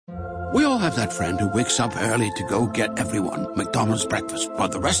We all have that friend who wakes up early to go get everyone McDonald's breakfast, while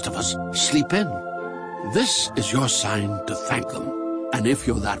the rest of us sleep in. This is your sign to thank them. And if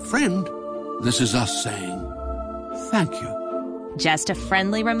you're that friend, this is us saying thank you. Just a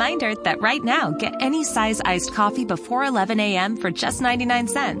friendly reminder that right now, get any size iced coffee before 11 a.m. for just 99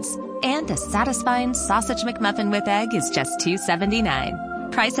 cents. And a satisfying sausage McMuffin with egg is just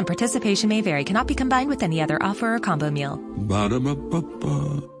 $2.79. Price and participation may vary. Cannot be combined with any other offer or combo meal.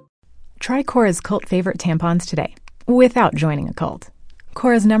 Ba-da-ba-ba-ba. Try Kora's cult favorite tampons today, without joining a cult.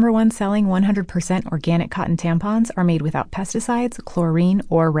 Kora's #1 selling 100% organic cotton tampons are made without pesticides, chlorine,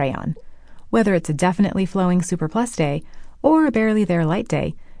 or rayon. Whether it's a definitely flowing Super Plus day or a barely there light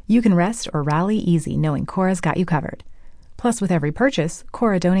day, you can rest or rally easy knowing Kora's got you covered. Plus, with every purchase,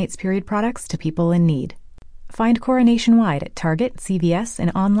 Kora donates period products to people in need. Find Kora nationwide at Target, CVS,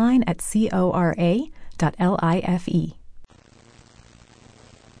 and online at Cora.life.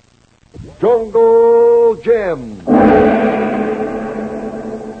 Jungle Jim.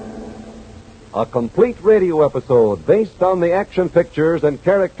 A complete radio episode based on the action pictures and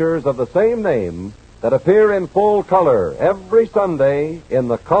characters of the same name that appear in full color every Sunday in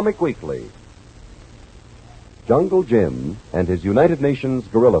the Comic Weekly. Jungle Jim and his United Nations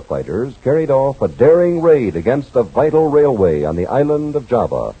guerrilla fighters carried off a daring raid against a vital railway on the island of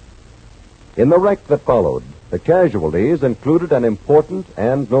Java. In the wreck that followed, the casualties included an important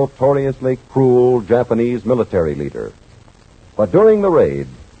and notoriously cruel Japanese military leader. But during the raid,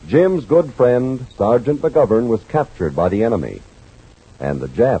 Jim's good friend, Sergeant McGovern, was captured by the enemy. And the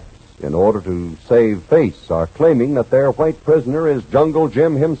Japs, in order to save face, are claiming that their white prisoner is Jungle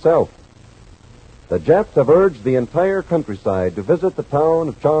Jim himself. The Japs have urged the entire countryside to visit the town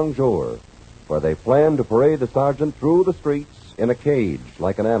of Chongjur, where they plan to parade the sergeant through the streets in a cage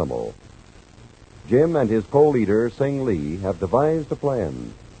like an animal. Jim and his co-leader, Sing Lee, have devised a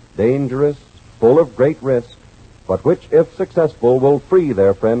plan, dangerous, full of great risk, but which, if successful, will free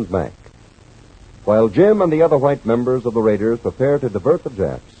their friend Mac. While Jim and the other white members of the raiders prepare to divert the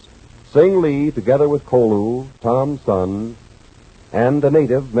Japs, Sing Lee, together with Kolu, Tom's son, and a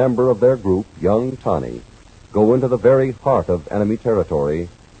native member of their group, young Tani, go into the very heart of enemy territory,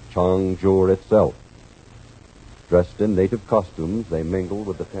 Chongjur itself. Dressed in native costumes, they mingle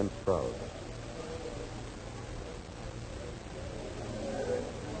with the tense crowd.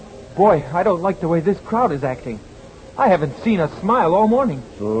 Boy, I don't like the way this crowd is acting. I haven't seen a smile all morning.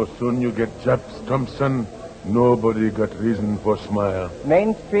 So soon you get Japs, Thompson. Nobody got reason for smile.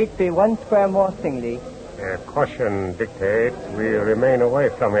 Main Street be 1 square more, Singly. Caution dictates we remain away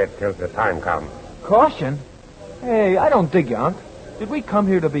from it till the time comes. Caution? Hey, I don't dig you, Unc. Did we come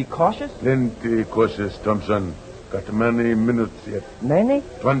here to be cautious? Plenty cautious, Thompson. Got many minutes yet. Many?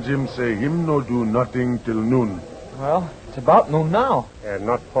 Tuan Jim say him no do nothing till noon. Well, it's about noon now.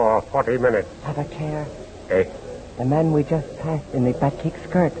 Not for 40 minutes. Have a care. Hey. The man we just passed in the batik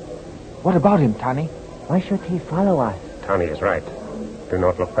skirt. What about him, Tani? Why should he follow us? Tani is right. Do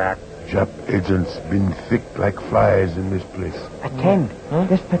not look back. Jap agents been thick like flies in this place. Attend. Huh?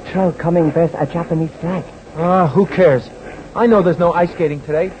 This patrol coming bears a Japanese flag. Who cares? I know there's no ice skating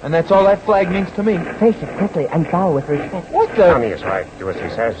today, and that's all that flag means to me. Face it quickly and bow with respect. What the... Tani is right. Do as he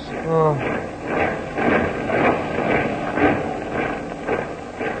says. Oh.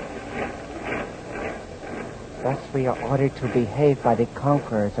 Thus we are ordered to behave by the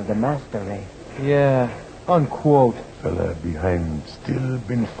conquerors of the master race. Yeah, unquote. Fella behind still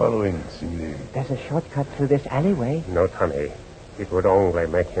been following, Singly. There's a shortcut through this alleyway. No, Tani. It would only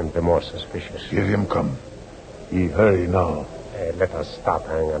make him the more suspicious. Hear him come. He hurry now. Let us stop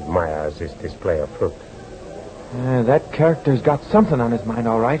and admire this display of fruit. That character's got something on his mind,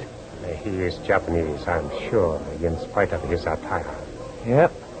 all right. He is Japanese, I'm sure, in spite of his attire.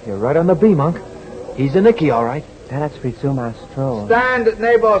 Yep, you're right on the beam, Unc. He's a Nicky, all right. Now let's resume our stroll. Stand,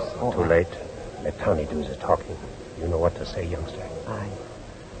 neighbors. Too late. Let Tani do the talking. You know what to say, youngster. Aye.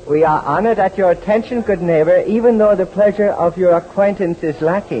 We are honored at your attention, good neighbor, even though the pleasure of your acquaintance is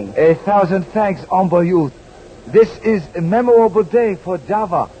lacking. 1,000 thanks, humble youth. This is a memorable day for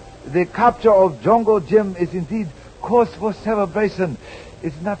Java. The capture of Jungle Jim is indeed cause for celebration.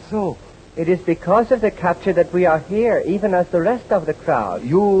 It's not so. It is because of the capture that we are here, even as the rest of the crowd.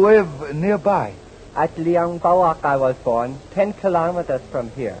 You live nearby? At Liang Bawak I was born, 10 kilometers from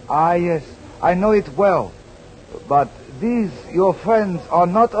here. Ah, yes. I know it well. But these, your friends, are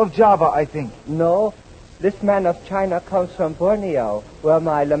not of Java, I think. No. This man of China comes from Borneo, where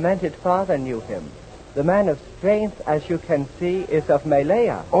my lamented father knew him. The man of strength, as you can see, is of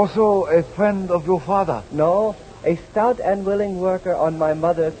Malaya. Also a friend of your father? No, a stout and willing worker on my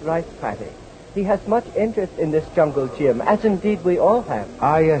mother's rice paddock. He has much interest in this Jungle Jim, as indeed we all have.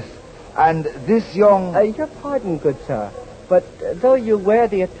 Ah, yes. And this young... Your pardon, good sir. But though you wear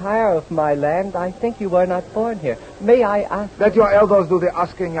the attire of my land, I think you were not born here. May I ask... Let your elders do the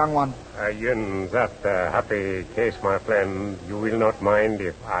asking, young one. In that happy case, my friend, you will not mind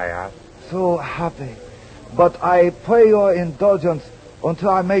if I ask? So happy. But I pray your indulgence until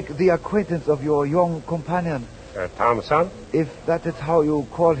I make the acquaintance of your young companion. Thompson? If that is how you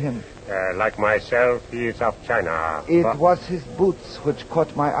call him. Like myself, he is of China. It was his boots which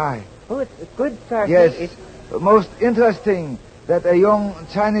caught my eye. Boots? Good sir. Yes. Most interesting that a young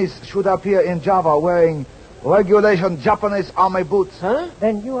Chinese should appear in Java wearing regulation Japanese army boots. Huh?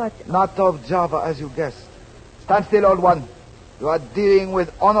 Then you are... Not of Java, as you guessed. Stand still, old one. You are dealing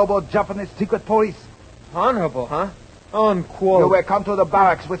with honorable Japanese secret police. Honorable, huh? Unquote. You will come to the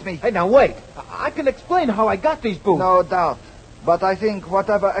barracks with me. Hey, now wait. I can explain how I got these boots. No doubt. But I think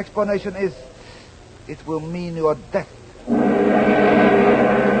whatever explanation is, it will mean your death.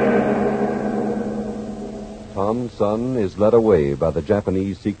 Tom Sun is led away by the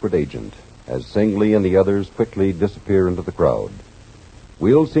Japanese secret agent as Singly and the others quickly disappear into the crowd.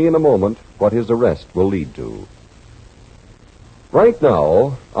 We'll see in a moment what his arrest will lead to. Right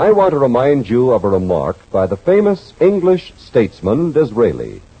now, I want to remind you of a remark by the famous English statesman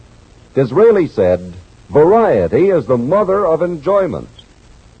Disraeli. Disraeli said, "Variety is the mother of enjoyment."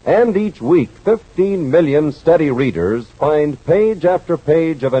 And each week, 15 million steady readers find page after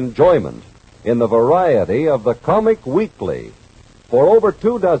page of enjoyment in the variety of the Comic Weekly. For over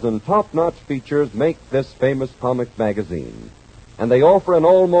 24 top-notch features make this famous comic magazine. And they offer an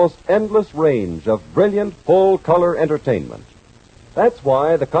almost endless range of brilliant full-color entertainment. That's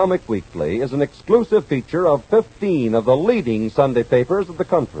why the Comic Weekly is an exclusive feature of 15 of the leading Sunday papers of the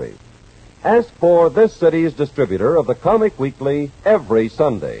country. Ask for this city's distributor of the Comic Weekly every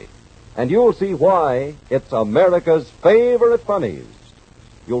Sunday, and you'll see why it's America's favorite funnies.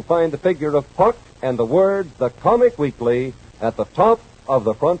 You'll find the figure of Puck and the words "The Comic Weekly" at the top of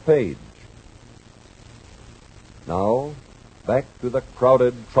the front page. Now, back to the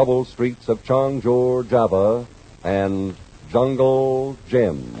crowded, troubled streets of Cheongju, Java, and Jungle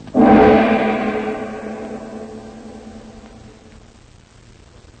Jim.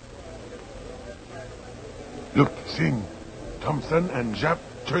 Look, Sing. Thompson and Jap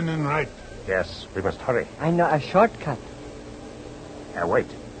turning right. Yes, we must hurry. I know a shortcut. Wait.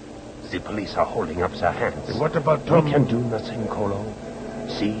 The police are holding up their hands. And what about Tom? We can do nothing, Kolo.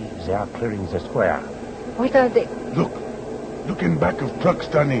 See, they are clearing the square. What are they? Look. Look in back of trucks,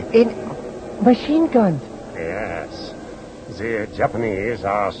 Danny. In machine guns. Yes. The Japanese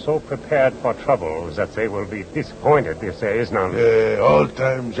are so prepared for trouble that they will be disappointed if there is none. All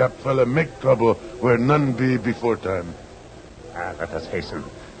time Jap fella make trouble where none be before time. Let us hasten.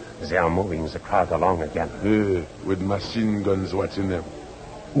 They are moving the crowd along again. With machine guns watching them.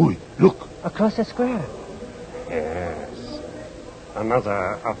 Oi, look. Across the square. Yes.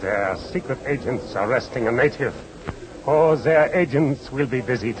 Another of their secret agents arresting a native. Oh, their agents will be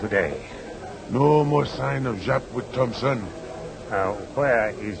busy today. No more sign of Jap with Thompson. Where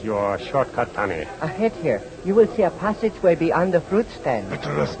is your shortcut, Tani? Ahead here. You will see a passageway beyond the fruit stand.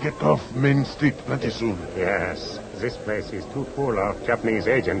 Better us get off Main Street plenty soon. Yes. This place is too full of Japanese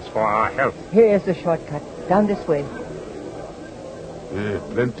agents for our help. Here is the shortcut. Down this way.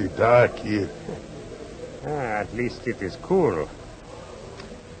 Plenty dark here. At least it is cool.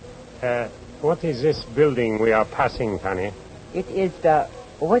 What is this building we are passing, Tani? It is the...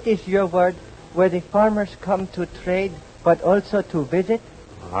 What is your word? Where the farmers come to trade, but also to visit?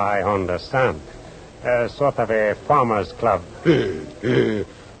 I understand. Sort of a farmers' club.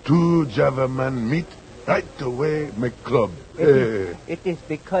 Two Java men meet, right away make club. It is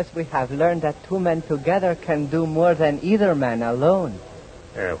because we have learned that two men together can do more than either man alone.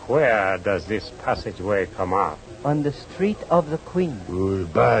 Where does this passageway come up? On the Street of the Queen.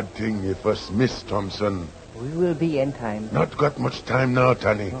 Bad thing if us miss Thompson. We will be in time. Not got much time now,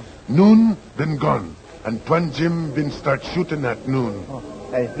 Tani. Noon been gone, and Twan Jim been start shooting at noon.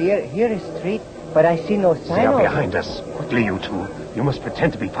 Here is street, but I see no sign. They are behind us. Quickly, you two. You must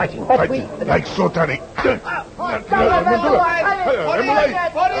pretend to be fighting. But Fighting like so, Tani.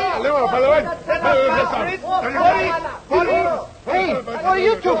 Hey, what are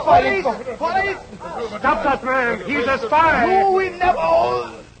you two fighting for? Police! Stop that man. He's a spy. No, we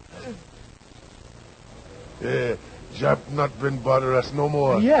never... Jap not been bother us no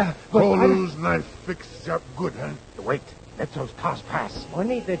more. Yeah, but Kolu's knife fix Jap good, huh? Wait. Let those cars pass.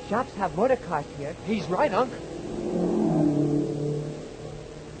 Only the Japs have motor cars here. He's right, Unc.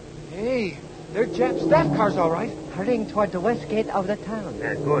 Hey, they're Jap staff cars, all right. Hurrying toward the west gate of the town.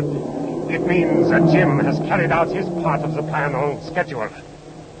 Good. It means that Jim has carried out his part of the plan on schedule.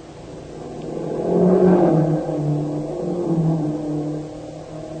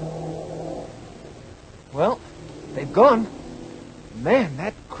 gun? Man,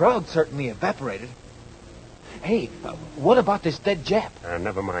 that crowd certainly evaporated. Hey, what about this dead Jap?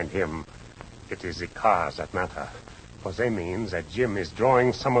 Never mind him. It is the cars that matter. For they means that Jim is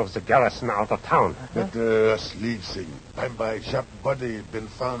drawing some of the garrison out of town. Better us leave, Sing. By Jap body been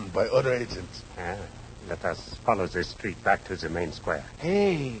found by other agents. Let us follow this street back to the main square.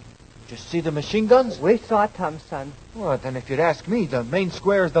 Hey, just see the machine guns? We saw Thompson. Well, then if you'd ask me, the main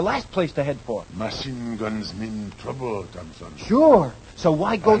square is the last place to head for. Machine guns mean trouble, Thompson. Sure. So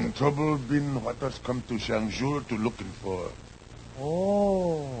why go... And trouble been what us come to Changzhou to looking for.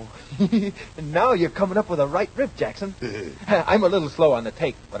 Oh. Now you're coming up with a right rip, Jackson. I'm a little slow on the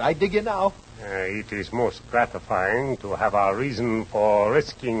take, but I dig you now. It is most gratifying to have our reason for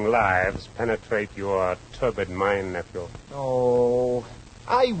risking lives penetrate your turbid mind, nephew. Oh,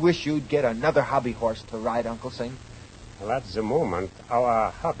 I wish you'd get another hobby horse to ride, Uncle Sing. Well, at the moment,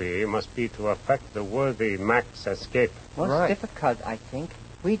 our hobby must be to effect the worthy Mac's escape. Most difficult, I think.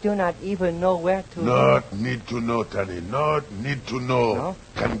 We do not even know where to... Not need to know, Tani. Not need to know. No?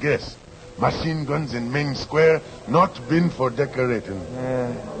 Can guess. Machine guns in main square, not been for decorating.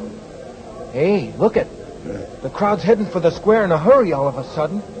 Hey, look it. The crowd's heading for the square in a hurry all of a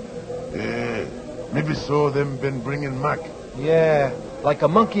sudden. Maybe so them been bringing Mac. Yeah, like a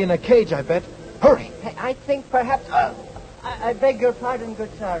monkey in a cage, I bet. Hurry. I think perhaps... I beg your pardon, good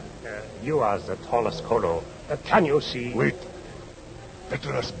sir. You are the tallest Kolo. Can you see? Wait.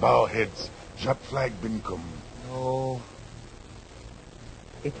 Better us bow heads. Jap flag been come. Oh.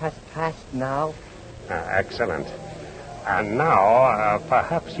 It has passed now. Excellent. And now,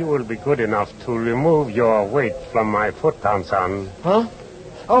 perhaps you will be good enough to remove your weight from my foot, Thompson. Huh?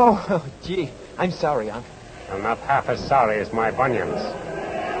 Oh, gee. I'm sorry, Unc. I'm not half as sorry as my bunions.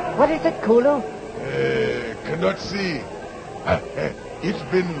 What is it, Kulu? Cannot see.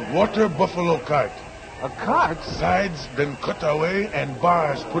 It's been water buffalo cart. A cart? Sides been cut away and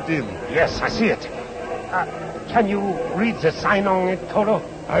bars put in. Yes, I see it. Can you read the sign on it, Toto?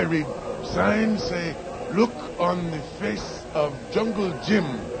 I read. Sign say, look on the face of Jungle Jim,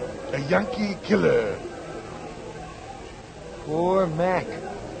 a Yankee killer. Poor Mac.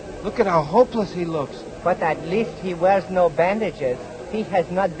 Look at how hopeless he looks. But at least he wears no bandages. He has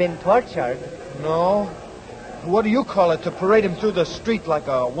not been tortured. No. What do you call it, to parade him through the street like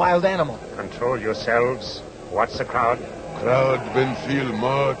a wild animal? Control yourselves. What's the crowd? Crowd been feel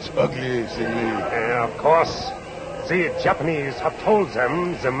much ugly, Singly. Of course. The Japanese have told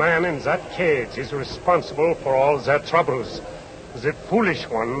them the man in that cage is responsible for all their troubles. The foolish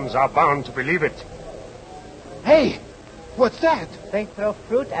ones are bound to believe it. Hey, what's that? They throw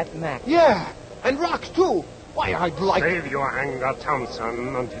fruit at Mac. Yeah, and rocks, too. Why, I'd like... Save your anger,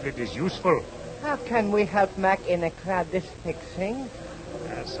 Thompson, until it is useful. How can we help Mac in a crowd this big, Sing?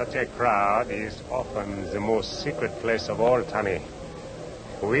 Such a crowd is often the most secret place of all, Tani.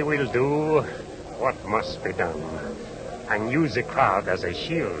 We will do what must be done and use the crowd as a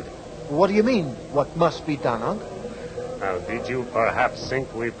shield. What do you mean, what must be done, Unc? Now, did you perhaps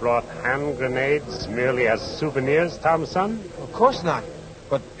think we brought hand grenades merely as souvenirs, Thompson? Of course not.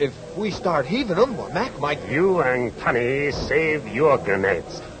 But if we start heaving them, well, Mac might... You and Tani save your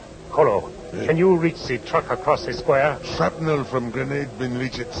grenades. Kolo, can you reach the truck across the square? Shrapnel from grenade been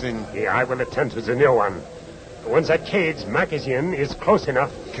reach it, Sing. Yeah, I will attend to the new one. Once that cage Mac is in is close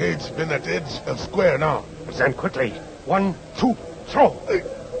enough. Cage been at edge of square now. Then quickly. 1, 2, throw.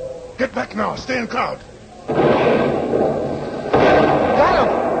 Get back now. Stay in crowd. Got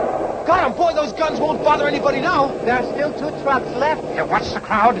him! Got him! Boy, those guns won't bother anybody now. There are still 2 trucks left. Yeah, watch the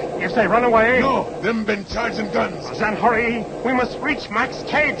crowd. If they run away... No, them been charging guns. Then hurry. We must reach Mac's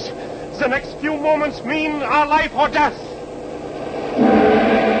cage. The next few moments mean our life or death.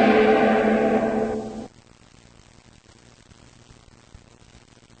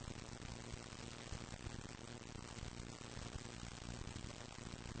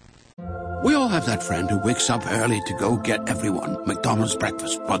 We all have that friend who wakes up early to go get everyone McDonald's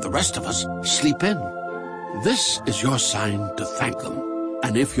breakfast, while the rest of us sleep in. This is your sign to thank them.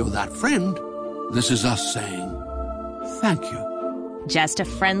 And if you're that friend, this is us saying thank you. Just a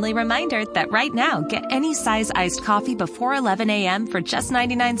friendly reminder that right now, get any size iced coffee before 11 a.m. for just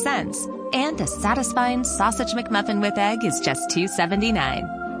 99 cents. And a satisfying sausage McMuffin with egg is just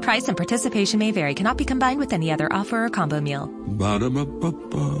 $2.79. Price and participation may vary. Cannot be combined with any other offer or combo meal.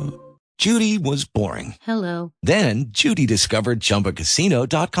 Ba-da-ba-ba-ba. Judy was boring. Hello. Then Judy discovered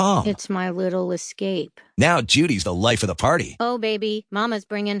ChumbaCasino.com. It's my little escape. Now Judy's the life of the party. Oh, baby, mama's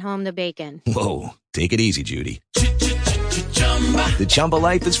bringing home the bacon. Whoa, take it easy, Judy. The Chumba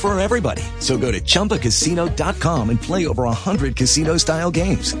life is for everybody. So go to ChumbaCasino.com and play over 100 casino-style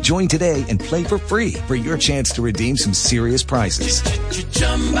games. Join today and play for free for your chance to redeem some serious prizes.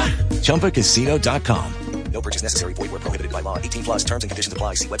 ChumbaCasino.com. No purchase necessary. Void where prohibited by law. 18 plus terms and conditions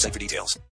apply. See website for details.